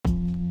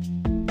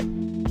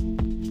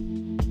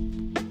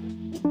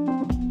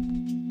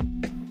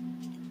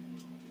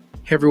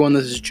Hey everyone,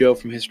 this is Joe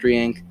from History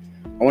Inc.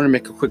 I want to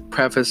make a quick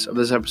preface of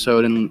this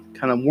episode and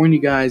kind of warn you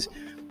guys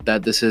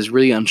that this is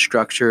really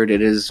unstructured. It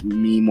is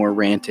me more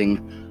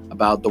ranting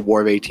about the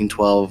War of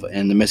 1812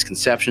 and the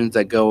misconceptions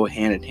that go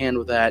hand in hand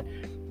with that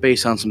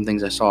based on some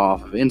things I saw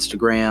off of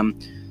Instagram.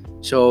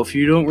 So if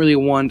you don't really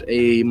want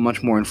a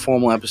much more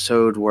informal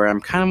episode where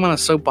I'm kind of on a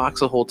soapbox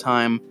the whole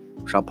time,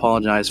 which I'll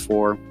apologize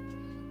for,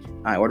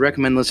 I would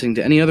recommend listening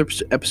to any other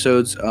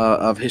episodes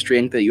of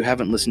History Inc. that you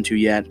haven't listened to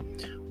yet.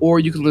 Or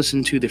you can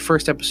listen to the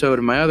first episode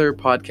of my other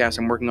podcast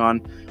I'm working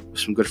on with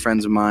some good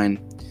friends of mine.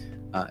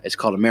 It's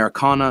called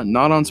Americana,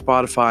 not on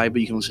Spotify, but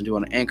you can listen to it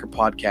on Anchor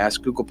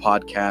Podcast, Google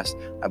Podcast,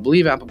 I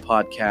believe Apple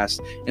Podcast,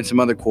 and some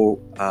other cool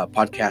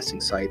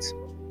podcasting sites.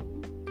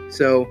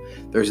 So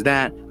there's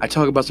that. I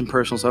talk about some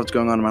personal stuff that's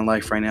going on in my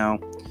life right now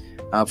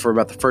for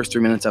about the first 3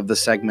 minutes of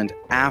this segment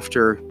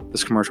after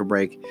this commercial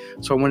break.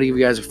 So I want to give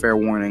you guys a fair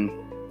warning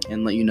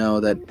and let you know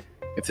that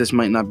if this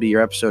might not be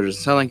your episode, it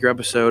doesn't sound like your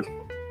episode,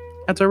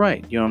 that's all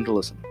right. You don't have to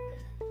listen.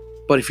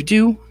 But if you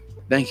do,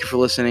 thank you for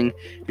listening.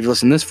 If you've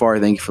listened this far,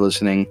 thank you for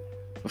listening.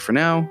 But for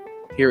now,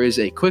 here is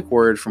a quick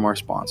word from our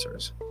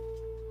sponsors.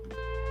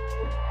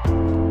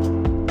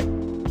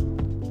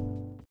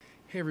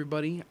 Hey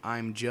everybody,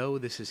 I'm Joe.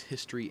 This is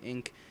History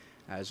Inc.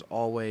 As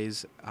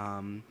always,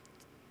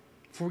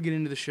 before we get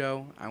into the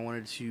show, I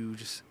wanted to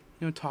just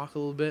talk a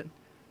little bit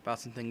about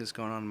some things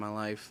going on in my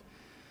life.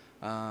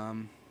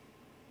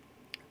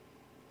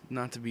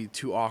 Not to be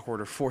too awkward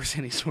or force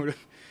any sort of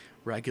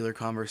regular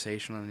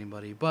conversation on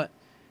anybody, but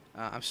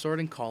I'm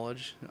starting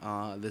college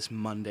this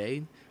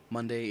Monday.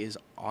 Monday is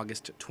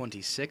August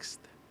 26th.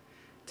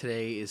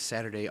 Today is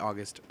Saturday,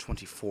 August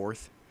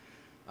 24th.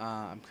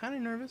 I'm kind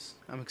of nervous.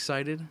 I'm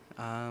excited.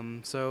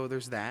 So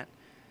there's that.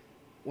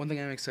 One thing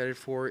I'm excited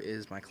for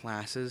is my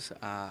classes.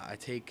 I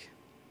take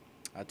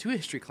 2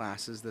 history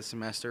classes this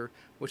semester,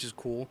 which is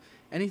cool.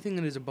 Anything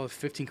that is above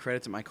 15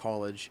 credits at my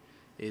college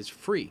is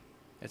free.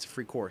 It's a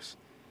free course.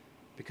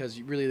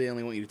 Because really they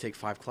only want you to take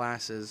 5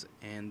 classes,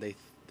 and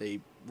they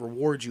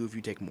reward you if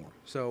you take more.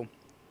 So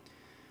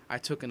I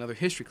took another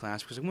history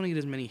class because I want to get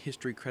as many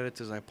history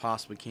credits as I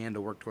possibly can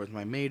to work towards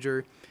my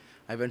major.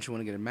 I eventually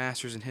want to get a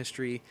master's in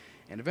history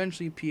and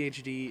eventually a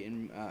PhD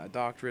and a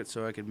doctorate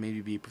so I could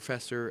maybe be a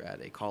professor at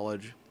a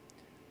college.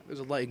 There's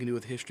a lot you can do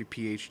with history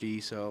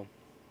PhD, so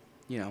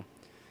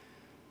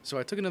So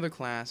I took another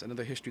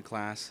history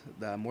class,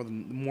 more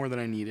than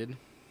I needed.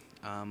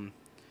 I'm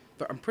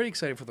pretty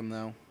excited for them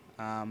though.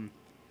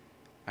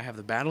 I have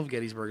the Battle of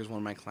Gettysburg as one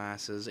of my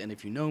classes, and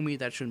if you know me,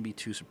 that shouldn't be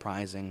too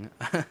surprising.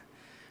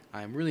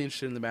 I'm really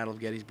interested in the Battle of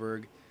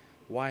Gettysburg.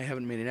 Why I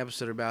haven't made an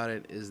episode about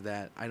it is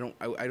that I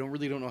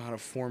really don't know how to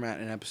format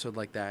an episode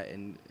like that,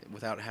 and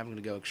without having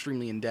to go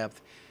extremely in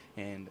depth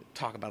and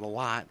talk about a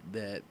lot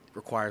that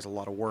requires a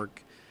lot of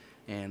work.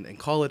 And in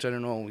college, I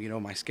don't know,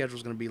 my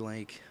schedule's going to be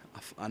like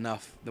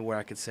enough where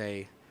I could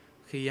say,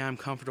 okay, yeah, I'm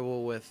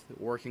comfortable with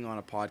working on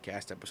a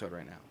podcast episode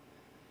right now.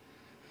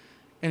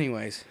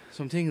 Anyways,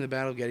 so I'm taking the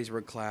Battle of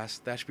Gettysburg class.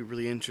 That should be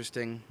really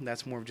interesting.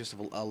 That's more of just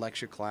a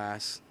lecture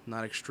class,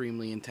 not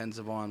extremely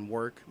intensive on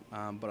work.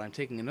 But I'm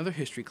taking another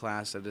history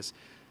class that is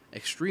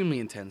extremely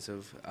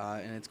intensive,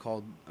 and it's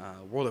called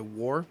World at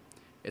War.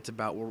 It's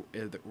about, or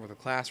the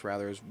class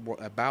rather, is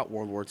about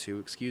World War II,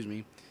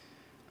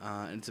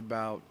 and it's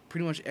about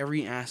pretty much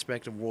every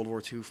aspect of World War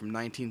II from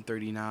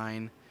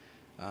 1939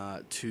 to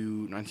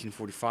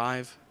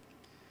 1945.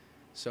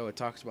 So it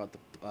talks about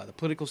the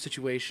political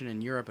situation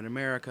in Europe and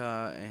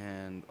America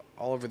and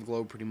all over the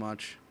globe pretty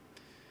much.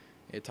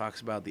 It talks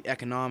about the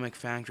economic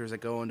factors that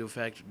go into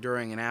effect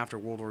during and after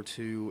World War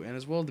II, and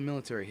as well as the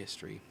military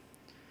history.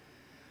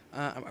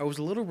 I was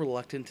a little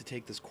reluctant to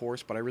take this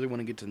course, but I really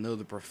want to get to know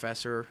the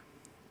professor.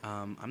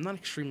 I'm not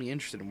extremely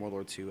interested in World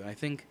War II, and I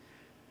think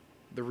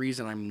the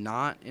reason I'm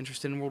not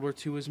interested in World War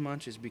II as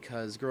much is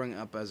because growing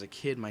up as a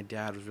kid, my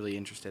dad was really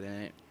interested in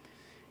it.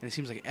 And it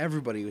seems like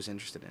everybody was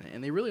interested in it.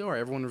 And they really are.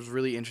 Everyone was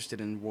really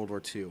interested in World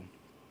War II.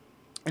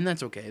 And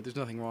that's okay. There's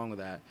nothing wrong with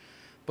that.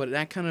 But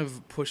that kind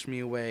of pushed me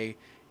away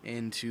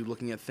into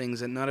looking at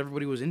things that not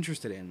everybody was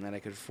interested in, that I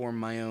could form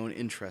my own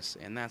interests.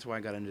 And that's why I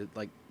got into,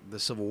 the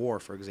Civil War,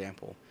 for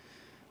example.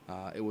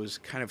 It was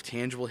kind of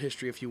tangible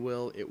history, if you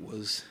will. It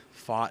was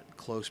fought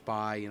close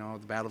by.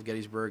 The Battle of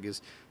Gettysburg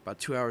is about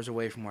 2 hours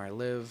away from where I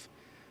live.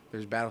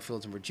 There's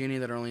battlefields in Virginia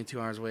that are only 2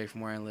 hours away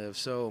from where I live.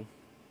 So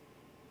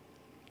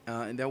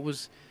and that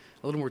was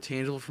a little more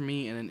tangible for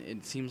me, and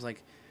it seems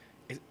like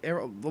a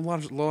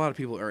lot of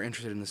people are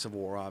interested in the Civil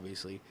War,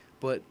 obviously.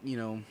 But,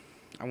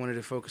 I wanted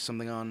to focus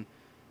on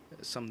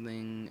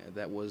something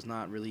that was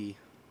not really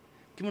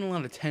given a lot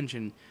of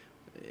attention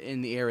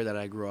in the area that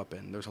I grew up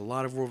in. There's a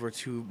lot of World War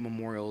II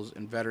memorials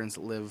and veterans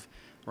that live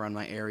around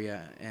my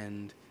area,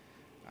 and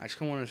I just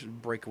kind of wanted to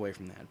break away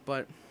from that.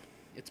 But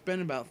it's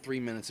been about 3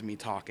 minutes of me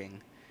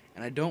talking,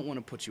 and I don't want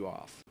to put you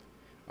off.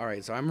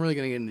 Alright, so I'm really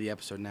going to get into the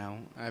episode now.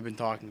 I've been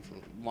talking for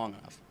long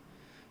enough.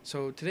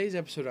 So today's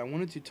episode, I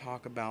wanted to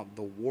talk about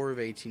the War of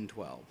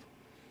 1812.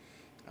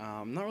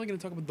 I'm not really going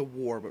to talk about the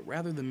war, but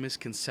rather the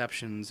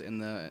misconceptions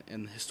and the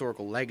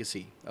historical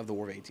legacy of the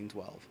War of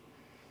 1812.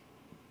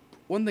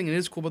 one thing that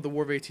is cool about the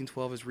War of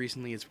 1812 is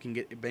recently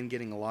been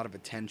getting a lot of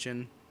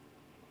attention,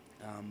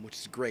 which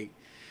is great.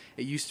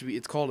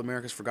 It's called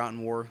America's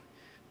Forgotten War.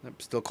 I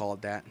still call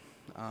it that.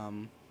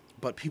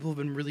 But people have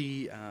been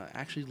really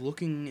actually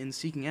looking and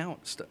seeking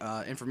out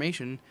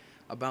information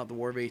about the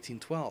War of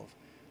 1812,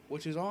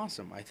 which is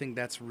awesome. I think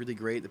that's really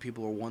great that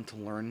people want to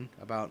learn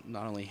about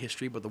not only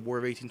history, but the War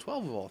of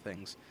 1812 of all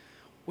things,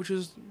 which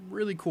is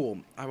really cool.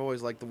 I've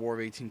always liked the War of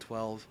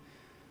 1812.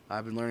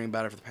 I've been learning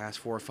about it for the past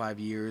 4 or 5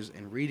 years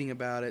and reading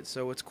about it,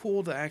 so it's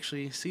cool to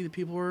actually see that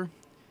people are,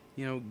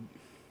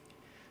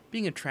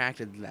 being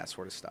attracted to that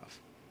sort of stuff,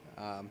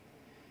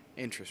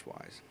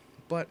 interest-wise.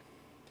 But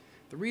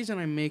the reason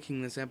I'm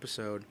making this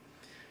episode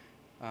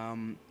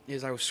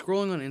is I was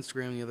scrolling on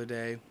Instagram the other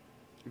day.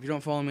 If you don't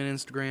follow me on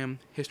Instagram,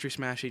 History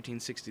Smash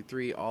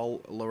 1863, all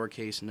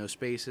lowercase, no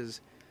spaces,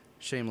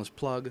 shameless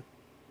plug.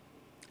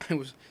 I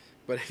was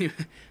on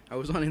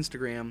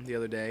Instagram the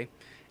other day,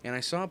 and I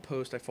saw a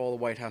post. I follow the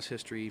White House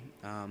History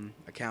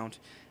account,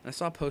 and I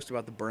saw a post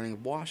about the burning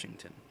of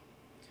Washington,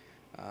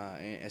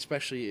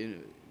 especially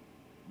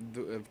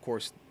of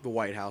course, the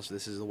White House.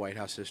 This is the White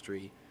House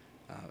History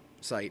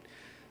site.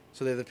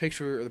 So they have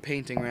the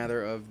painting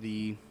rather, of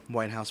the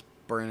White House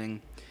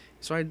burning.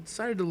 So I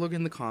decided to look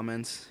in the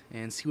comments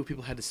and see what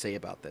people had to say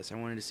about this. I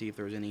wanted to see if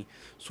there was any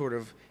sort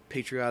of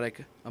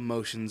patriotic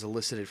emotions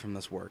elicited from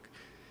this work.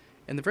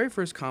 And the very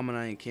first comment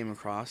I came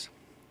across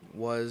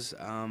was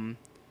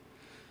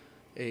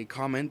a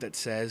comment that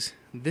says,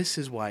 "This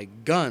is why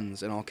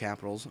guns," in all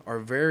capitals, are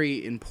a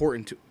very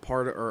important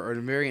part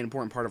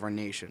of our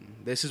nation.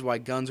 This is why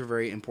guns are a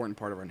very important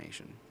part of our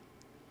nation.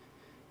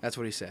 That's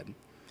what he said.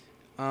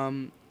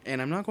 And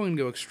I'm not going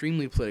to go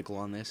extremely political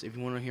on this. If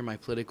you want to hear my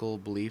political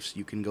beliefs,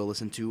 you can go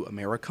listen to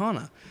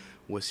Americana,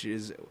 which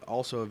is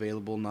also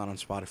available not on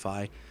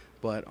Spotify,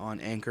 but on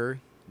Anchor,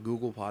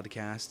 Google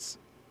Podcasts.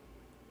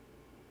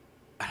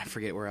 I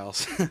forget where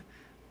else.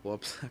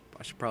 Whoops,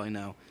 I should probably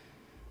know.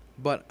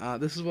 But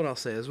this is what I'll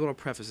say. This is what I'll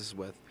preface this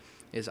with.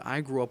 Is I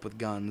grew up with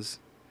guns.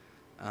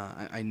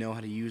 I know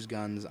how to use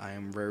guns. I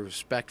am very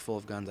respectful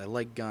of guns. I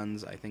like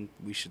guns. I think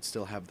we should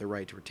still have the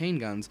right to retain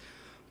guns.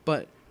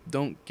 But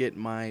don't get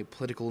my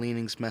political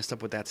leanings messed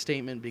up with that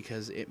statement,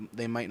 because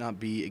they might not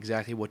be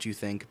exactly what you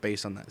think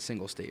based on that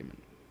single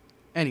statement.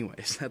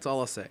 Anyways, that's all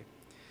I'll say.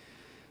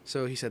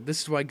 So he said, "This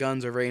is why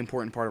guns are a very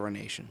important part of our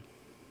nation."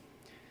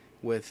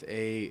 With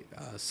a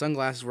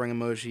sunglasses wearing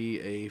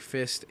emoji, a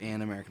fist,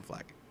 and American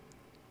flag.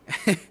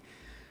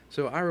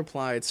 So I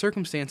replied,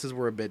 "Circumstances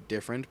were a bit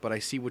different, but I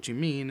see what you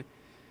mean."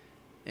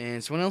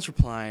 And someone else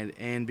replied,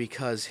 "And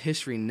because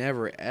history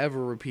never,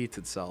 ever repeats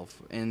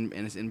itself." And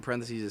in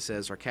parentheses it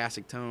says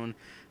sarcastic tone,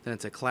 then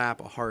it's a clap,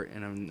 a heart,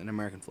 and an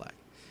American flag.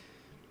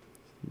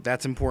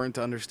 That's important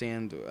to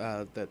understand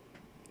that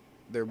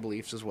their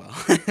beliefs as well.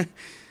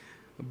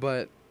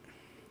 But,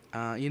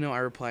 I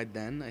replied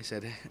then, I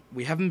said,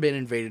 "We haven't been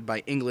invaded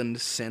by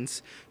England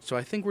since, so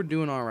I think we're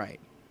doing all right."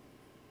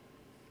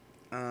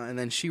 And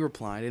then she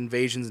replied,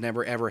 "Invasions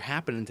never, ever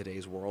happen in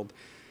today's world,"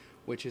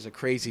 which is a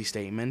crazy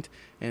statement,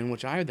 and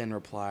which I then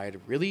replied,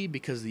 "Really?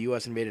 Because the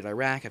U.S. invaded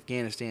Iraq,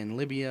 Afghanistan,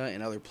 Libya,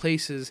 and other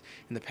places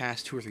in the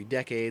past 2 or 3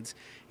 decades,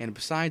 and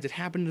besides, it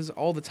happens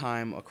all the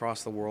time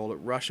across the world.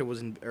 Russia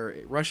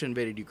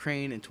invaded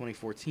Ukraine in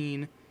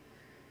 2014,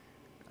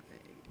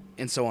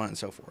 and so on and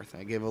so forth."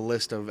 I gave a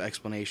list of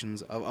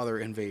explanations of other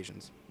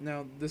invasions.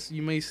 Now,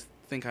 you may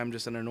think I'm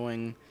just an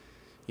annoying,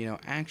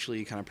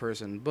 actually kind of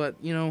person, but,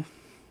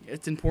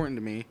 it's important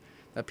to me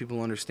that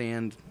people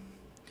understand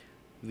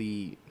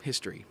the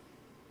history.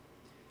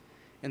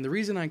 And the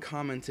reason I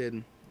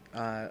commented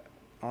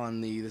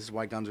on "this is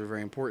why guns are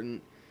very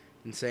important,"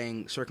 and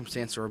saying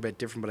circumstances are a bit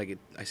different, but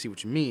I see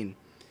what you mean,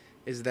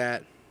 is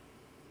that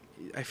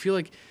I feel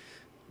like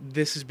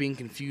this is being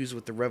confused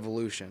with the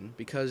Revolution,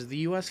 because the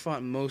U.S.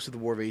 fought most of the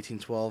War of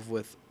 1812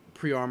 with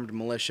pre-armed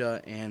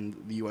militia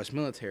and the U.S.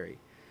 military.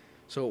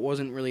 So it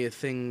wasn't really a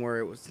thing where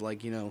it was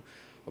like,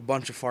 a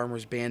bunch of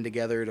farmers band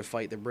together to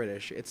fight the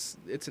British.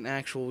 It's an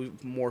actual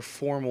more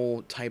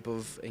formal type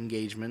of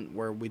engagement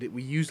where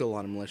we used a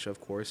lot of militia, of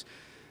course,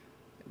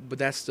 but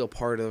that's still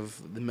part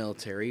of the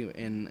military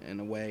in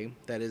a way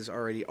that is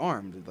already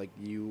armed. Like,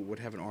 you would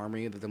have an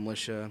army that the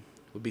militia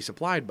would be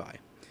supplied by.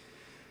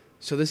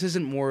 So this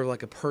isn't more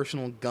like a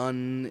personal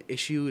gun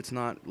issue. It's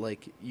not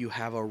like you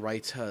have a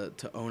right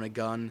to own a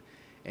gun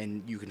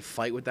and you can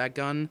fight with that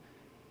gun.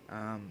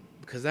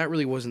 Because that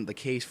really wasn't the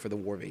case for the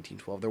War of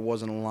 1812. There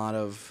wasn't a lot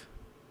of,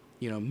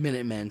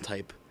 Minutemen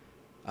type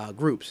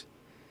groups.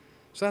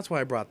 So that's why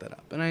I brought that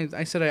up. And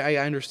I said I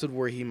understood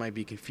where he might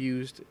be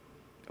confused,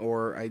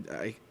 or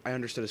I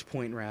understood his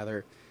point,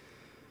 rather.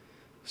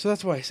 So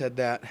that's why I said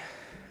that.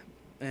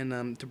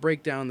 And to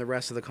break down the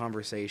rest of the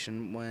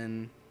conversation,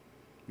 when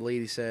the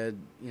lady said,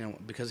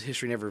 because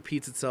history never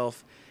repeats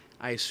itself,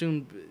 I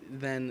assumed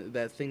then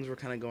that things were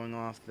kind of going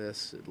off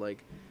this,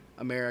 like,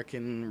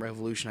 American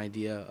Revolution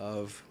idea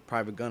of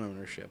private gun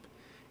ownership.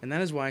 And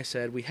that is why I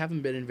said we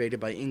haven't been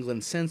invaded by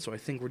England since, so I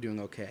think we're doing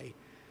okay.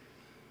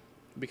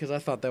 Because I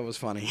thought that was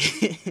funny.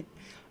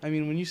 I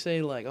mean, when you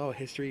say, like, oh,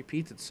 history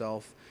repeats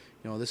itself,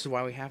 This is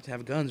why we have to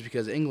have guns,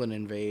 because England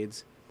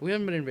invades, but we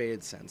haven't been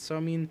invaded since. So I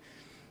mean,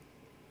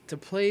 to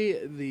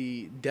play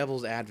the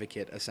devil's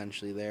advocate,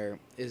 essentially, there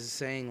is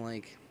saying,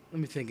 like, let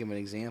me think of an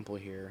example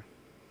here.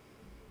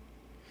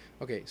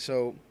 Okay,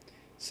 so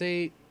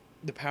say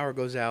the power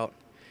goes out,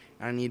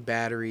 and I need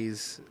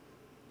batteries,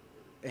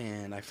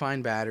 and I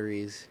find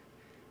batteries,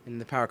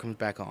 and the power comes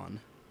back on.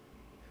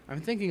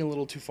 I'm thinking a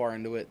little too far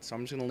into it, so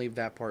I'm just going to leave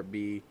that part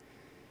be.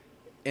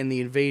 And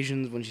the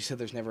invasions, when she said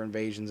there's never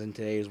invasions in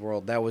today's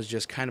world, that was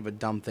just kind of a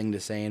dumb thing to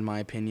say, in my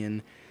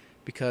opinion,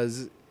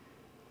 because,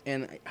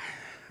 and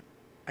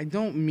I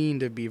don't mean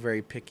to be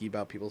very picky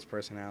about people's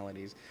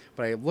personalities,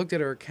 but I looked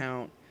at her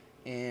account,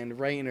 and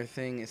right in her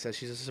thing, it says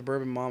she's a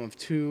suburban mom of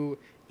two,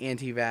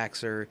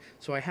 anti-vaxxer,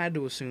 so I had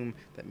to assume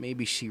that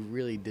maybe she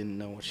really didn't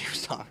know what she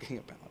was talking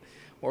about,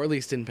 or at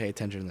least didn't pay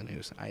attention to the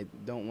news. I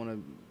don't want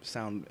to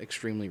sound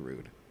extremely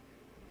rude.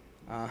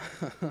 Uh,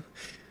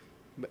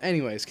 but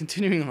anyways,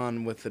 continuing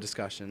on with the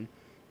discussion,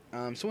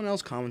 someone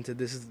else commented,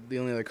 this is the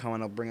only other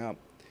comment I'll bring up,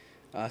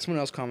 someone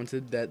else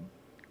commented that,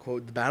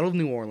 quote, the Battle of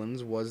New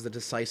Orleans was the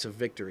decisive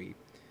victory.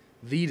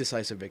 The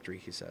decisive victory,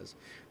 he says.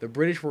 The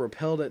British were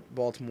repelled at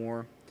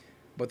Baltimore,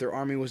 but their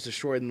army was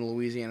destroyed in the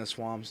Louisiana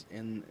swamps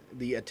in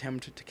the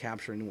attempt to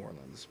capture New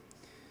Orleans.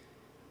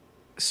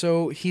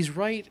 So he's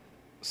right,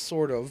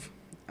 sort of,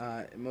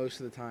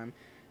 most of the time.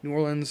 New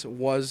Orleans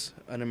was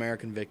an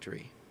American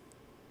victory.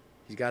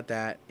 He's got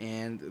that,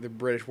 and the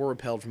British were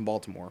repelled from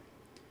Baltimore.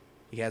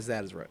 He has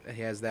that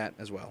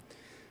as well.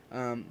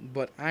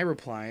 But I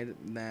replied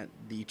that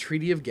the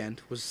Treaty of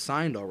Ghent was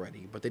signed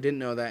already, but they didn't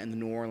know that in the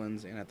New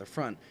Orleans and at the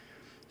front.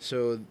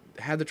 So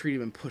had the treaty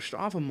been pushed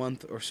off a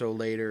month or so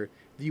later,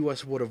 the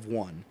U.S. would have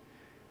won,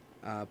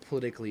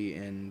 politically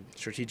and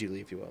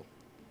strategically, if you will.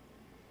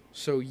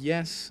 So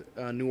yes,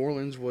 New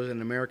Orleans was an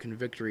American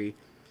victory,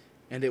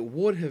 and it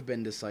would have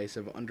been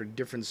decisive under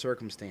different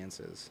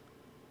circumstances,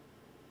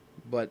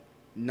 but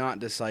not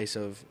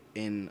decisive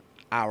in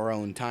our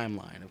own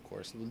timeline, of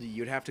course.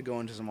 You'd have to go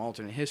into some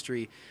alternate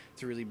history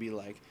to really be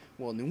like,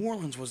 well, New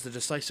Orleans was the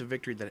decisive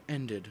victory that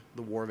ended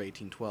the War of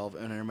 1812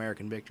 and an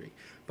American victory.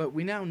 But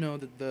we now know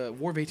that the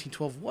War of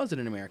 1812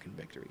 wasn't an American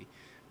victory.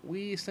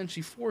 We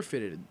essentially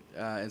forfeited,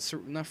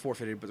 not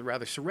forfeited, but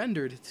rather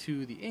surrendered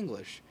to the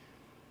English,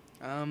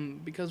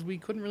 because we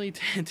couldn't really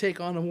take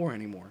on a war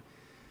anymore.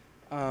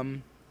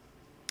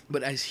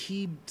 But as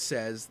he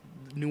says,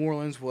 New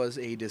Orleans was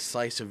a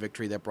decisive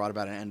victory that brought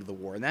about an end of the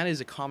war. And that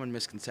is a common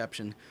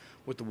misconception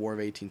with the War of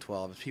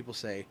 1812. As people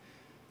say,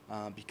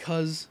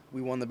 because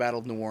we won the Battle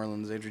of New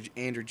Orleans,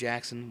 Andrew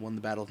Jackson won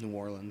the Battle of New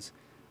Orleans,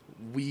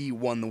 we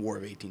won the War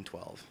of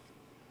 1812.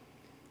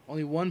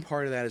 Only one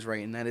part of that is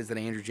right, and that is that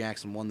Andrew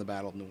Jackson won the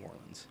Battle of New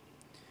Orleans.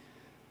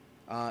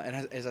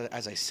 And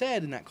as I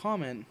said in that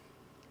comment,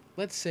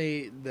 let's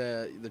say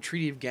the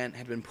Treaty of Ghent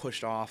had been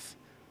pushed off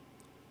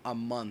a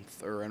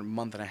month or a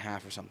month and a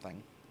half or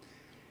something.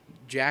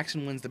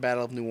 Jackson wins the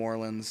Battle of New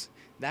Orleans.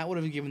 That would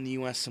have given the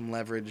U.S. some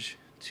leverage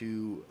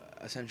to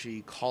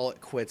essentially call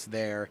it quits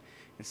there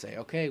and say,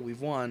 okay,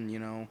 we've won,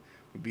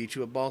 we beat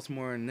you at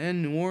Baltimore and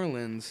then New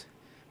Orleans.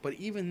 But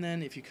even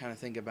then, if you kind of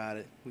think about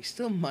it, we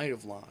still might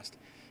have lost,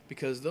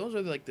 because those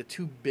are like the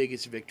two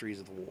biggest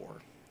victories of the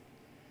war.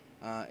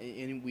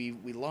 And we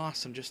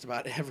lost on just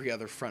about every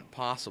other front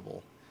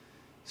possible.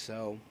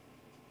 So,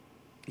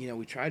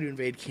 we tried to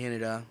invade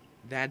Canada.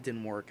 That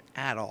didn't work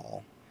at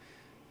all.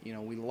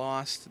 We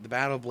lost the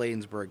Battle of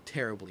Bladensburg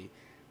terribly.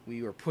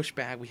 We were pushed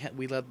back.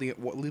 We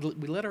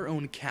let our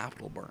own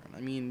capital burn. I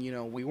mean,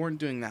 we weren't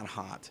doing that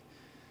hot.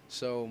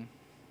 So,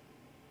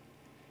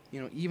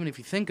 even if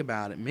you think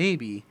about it,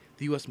 maybe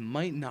the U.S.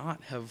 might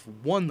not have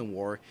won the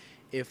war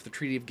if the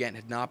Treaty of Ghent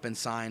had not been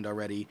signed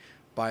already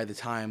by the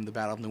time the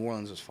Battle of New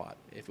Orleans was fought.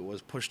 If it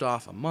was pushed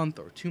off a month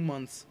or 2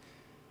 months,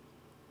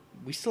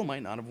 we still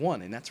might not have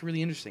won, and that's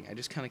really interesting. I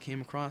just kind of came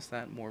across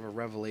that, more of a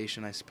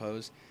revelation, I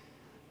suppose.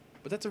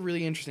 But that's a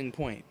really interesting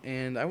point,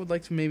 and I would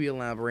like to maybe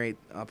elaborate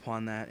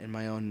upon that in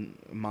my own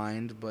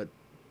mind, but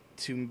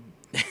to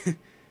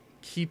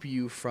keep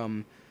you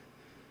from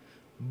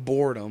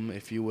boredom,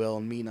 if you will,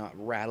 and me not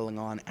rattling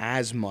on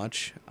as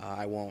much,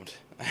 I won't.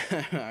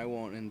 I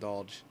won't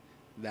indulge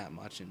that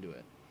much into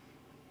it.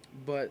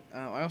 But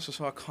I also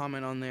saw a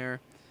comment on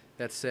there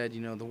that said, the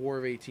War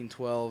of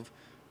 1812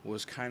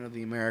 was kind of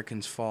the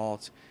Americans'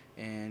 fault,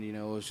 and,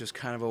 it was just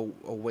kind of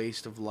a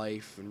waste of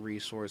life and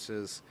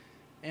resources.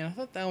 And I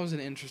thought that was an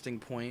interesting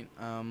point,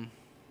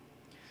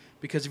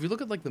 because if you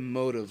look at, like, the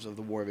motives of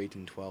the War of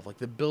 1812, like,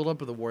 the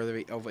build-up of the War of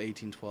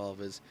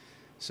 1812 is,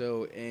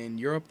 so in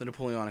Europe, the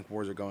Napoleonic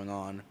Wars are going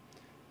on,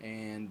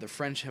 and the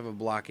French have a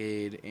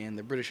blockade, and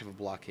the British have a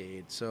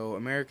blockade. So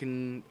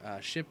American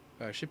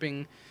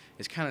shipping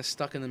is kind of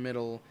stuck in the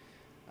middle,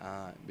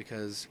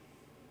 because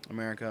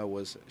America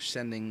was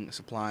sending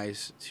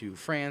supplies to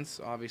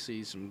France,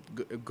 obviously some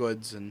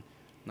goods, and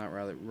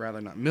rather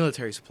not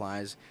military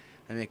supplies.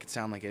 I make it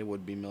sound like it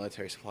would be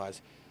military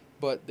supplies,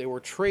 but they were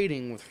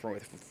trading with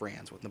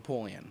France, with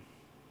Napoleon.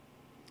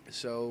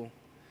 So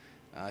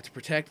to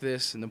protect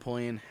this,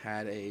 Napoleon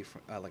had a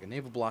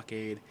naval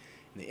blockade,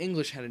 And the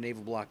English had a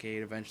naval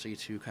blockade eventually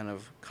to kind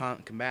of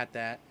combat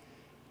that.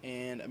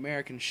 And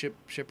American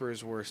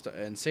shippers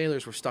and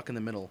sailors were stuck in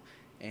the middle.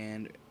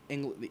 And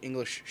the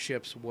English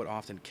ships would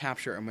often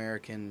capture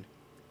American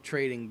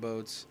trading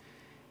boats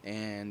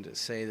and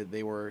say that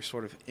they were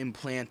sort of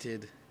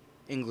implanted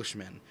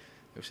Englishmen.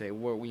 They would say,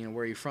 where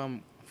are you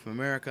from? From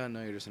America?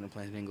 No, you're just an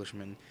implanted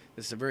Englishman.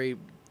 This is a very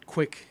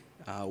quick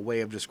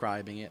way of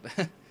describing it.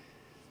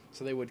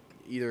 So they would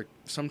either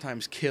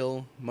sometimes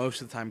kill,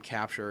 most of the time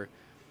capture,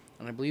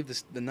 and I believe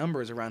the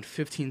number is around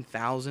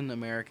 15,000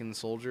 American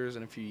soldiers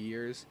in a few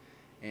years,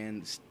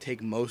 and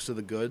take most of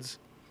the goods.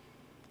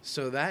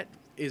 So that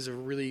is a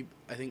really,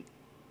 I think,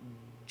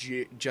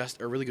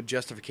 just a really good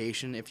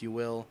justification, if you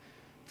will,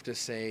 to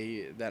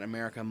say that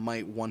America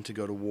might want to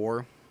go to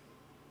war.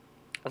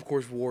 Of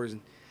course, war is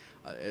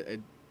a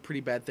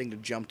pretty bad thing to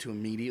jump to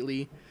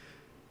immediately.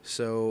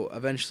 So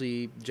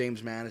eventually,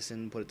 James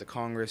Madison put it to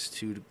Congress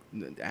to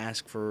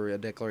ask for a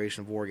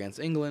declaration of war against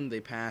England. They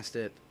passed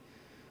it.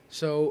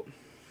 So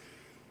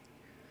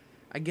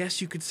I guess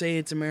you could say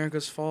it's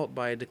America's fault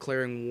by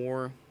declaring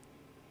war.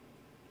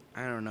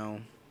 I don't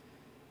know.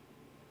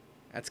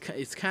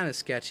 It's kind of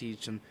sketchy.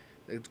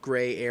 It's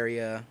gray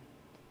area.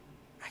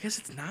 I guess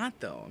it's not,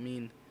 though. I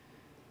mean,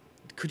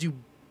 could you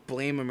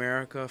blame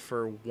America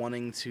for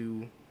wanting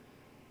to,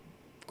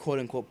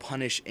 quote-unquote,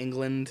 punish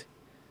England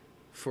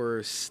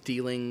for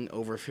stealing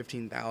over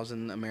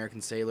 15,000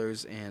 American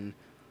sailors and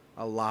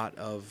a lot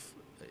of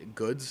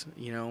goods,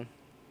 you know?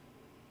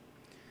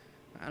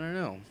 I don't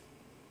know.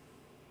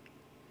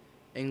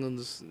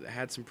 England's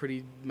had some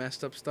pretty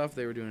messed up stuff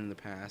they were doing in the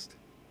past.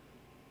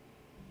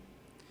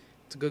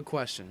 It's a good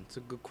question. It's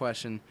a good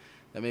question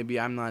that maybe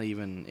I'm not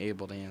even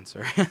able to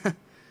answer.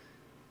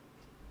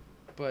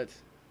 But,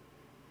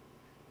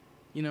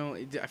 you know,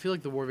 I feel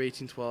like the War of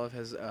 1812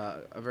 has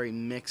a very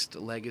mixed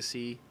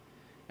legacy.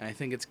 And I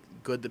think it's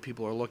good that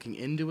people are looking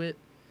into it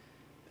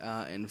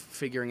and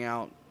figuring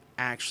out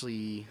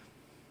actually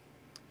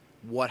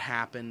what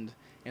happened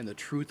and the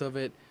truth of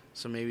it.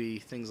 So maybe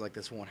things like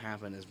this won't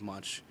happen as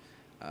much,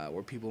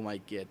 where people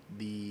might get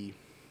the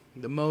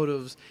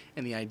motives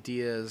and the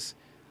ideas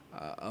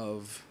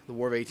of the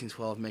War of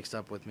 1812 mixed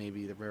up with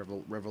maybe the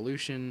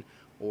Revolution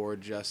or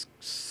just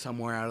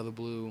somewhere out of the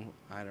blue.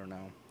 I don't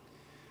know.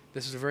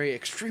 This is a very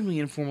extremely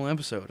informal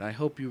episode. I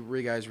hope you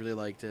guys really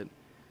liked it.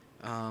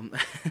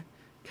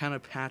 Kind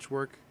of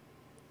patchwork.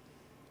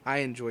 I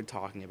enjoyed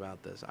talking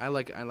about this. I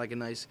like a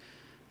nice,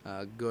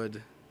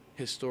 good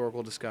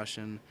historical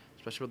discussion,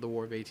 especially about the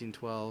War of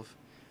 1812.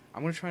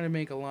 I'm going to try to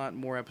make a lot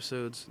more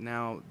episodes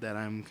now that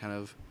I'm kind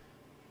of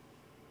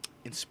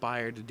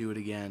inspired to do it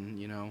again,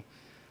 you know.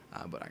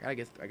 But I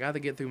gotta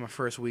get through my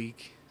first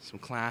week, get some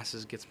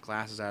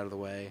classes out of the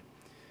way.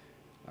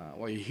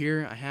 While you're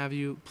here, I have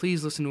you.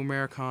 Please listen to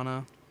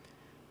Americana.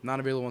 Not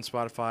available on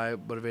Spotify,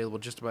 but available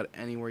just about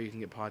anywhere you can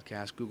get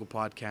podcasts. Google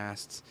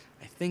Podcasts,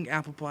 I think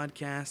Apple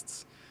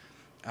Podcasts,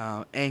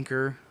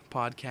 Anchor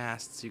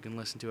Podcasts. You can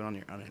listen to it on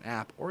an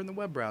app or in the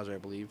web browser, I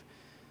believe.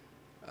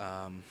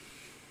 I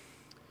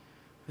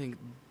think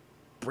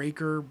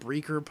Breaker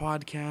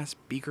Podcast,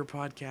 Beaker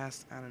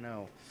Podcast. I don't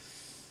know.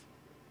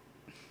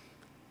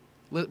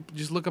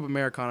 Just look up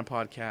Americana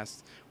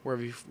Podcasts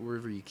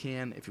wherever you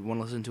can. If you want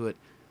to listen to it,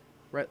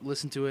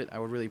 listen to it. I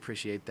would really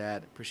appreciate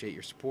that. Appreciate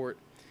your support.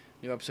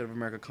 New episode of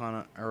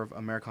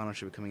Americana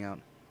should be coming out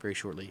very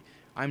shortly.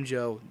 I'm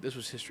Joe. This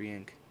was History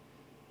Inc.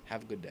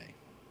 Have a good day.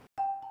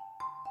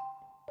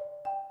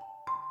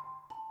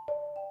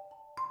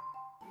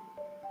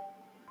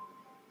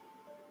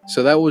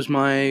 So that was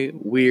my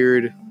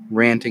weird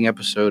ranting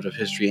episode of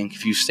History Inc.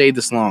 If you stayed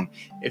this long,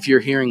 if you're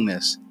hearing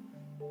this,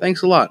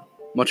 thanks a lot.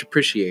 Much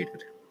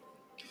appreciated.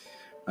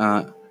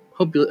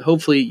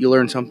 Hopefully you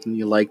learned something,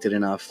 you liked it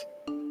enough.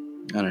 I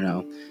don't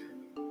know.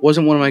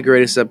 Wasn't one of my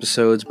greatest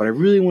episodes, but I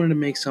really wanted to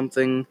make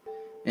something,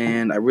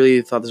 and I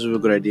really thought this was a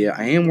good idea.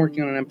 I am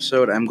working on an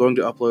episode. I'm going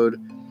to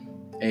upload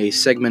a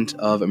segment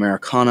of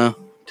Americana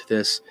to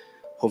this.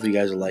 Hopefully you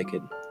guys will like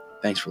it.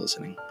 Thanks for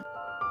listening.